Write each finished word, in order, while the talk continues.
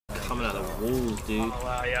coming out of the walls, dude. Oh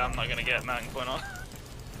wow, yeah, I'm not gonna get mounting point on.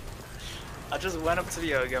 I just went up to the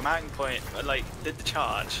yoga, mounting point, like, did the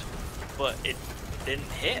charge, but it didn't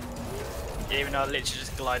hit. Even though I literally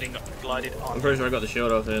just glided on. I'm pretty sure I got the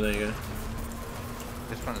shield off here, there you go.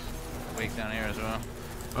 This one's weak down here as well.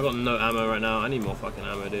 I got no ammo right now, I need more fucking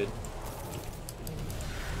ammo, dude.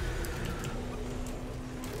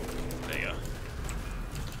 There you go.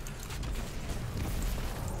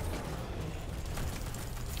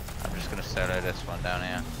 I'm just gonna solo this one down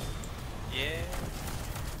here. Yeah.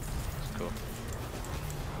 It's cool.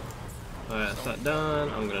 Alright, that's that done.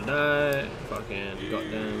 I'm gonna die. Fucking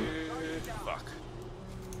goddamn. Fuck.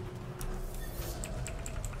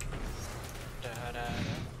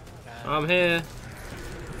 I'm here.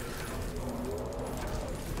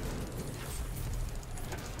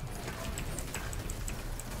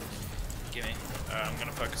 Gimme. I'm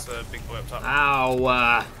gonna focus the big boy up top. Ow.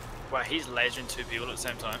 Wow, he's lasering two people at the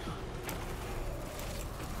same time.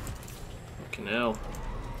 Fucking hell.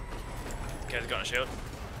 Okay, he's got a shield.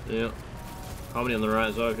 Yeah. Harmony on the right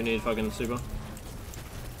as well if you need fucking super.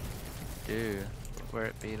 Dude, where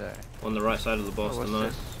it be though? On the right side of the boss, Oh, the what's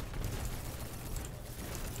knife.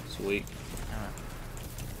 this? It's weak.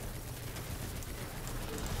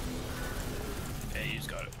 Yeah, you just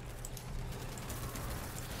got it.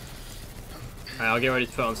 Alright, I'll get ready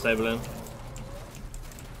to put unstable in.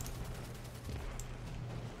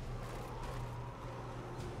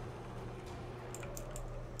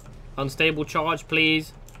 Unstable charge,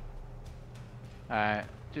 please. Alright,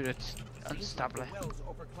 dude, it's unstable.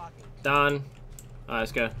 Done. Alright,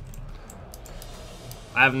 let's go.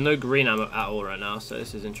 I have no green ammo at all right now, so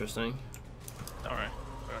this is interesting. Don't worry.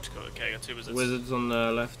 Okay, I got two wizards. Wizards on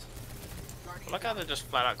the left. I like how they're just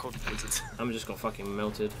flat out called wizards. I'm just got fucking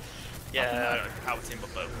melted. Yeah, Palpatine,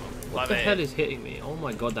 but What the hell is hitting me? Oh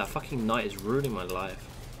my god, that fucking knight is ruining my life.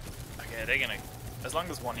 Okay, they're gonna. As long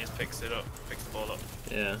as one just picks it up, picks the ball up.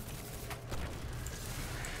 Yeah.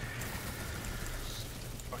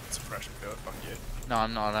 Fucking suppression field, fuck you. No,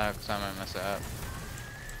 I'm not allowed because I might mess it up.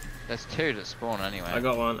 There's two that spawn anyway. I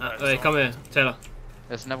got one. Hey, come here, Taylor.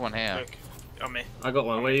 There's another one here. Look, on me. I got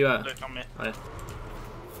one. Where are you at? Look, on me. Hi.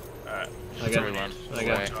 Alright. I got one. I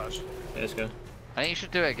got Wait. one. Yeah, let's go. I think you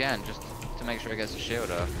should do it again just to make sure it gets the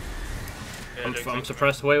shield off. Yeah, I'm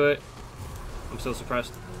suppressed. Wait. I'm still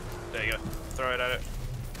suppressed. There you go. Throw it at it.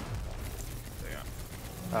 There you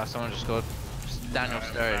go. Someone just scored. Just Daniel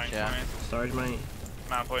Sturridge, yeah. Storage, mate.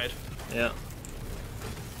 Man pointed. Yeah.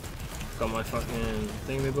 Got my fucking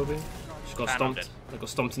thingy, Bobby. Just got stomped. I got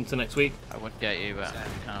stomped into next week. I would get you, but I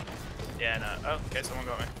can't. Yeah, no. Oh, okay, someone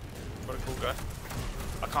got me. What a cool guy.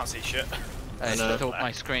 I can't see shit. I know. thought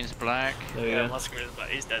my screen's black. There we Yeah, go. my screen is black.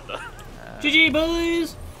 He's dead though. GG,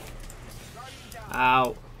 boys!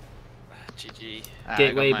 Ow. GG.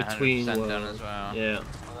 Gateway I got my between 100% done worlds. as well. Yeah.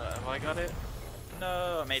 Have I got it?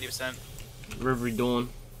 No, I'm 80%. Rivery Dawn.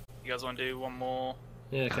 You guys want to do one more?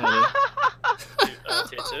 Yeah, can I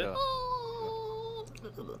Tier 2? Sure.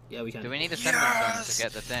 do? Yeah, we can. Do we need a sentence on to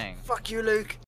get the thing? Fuck you, Luke.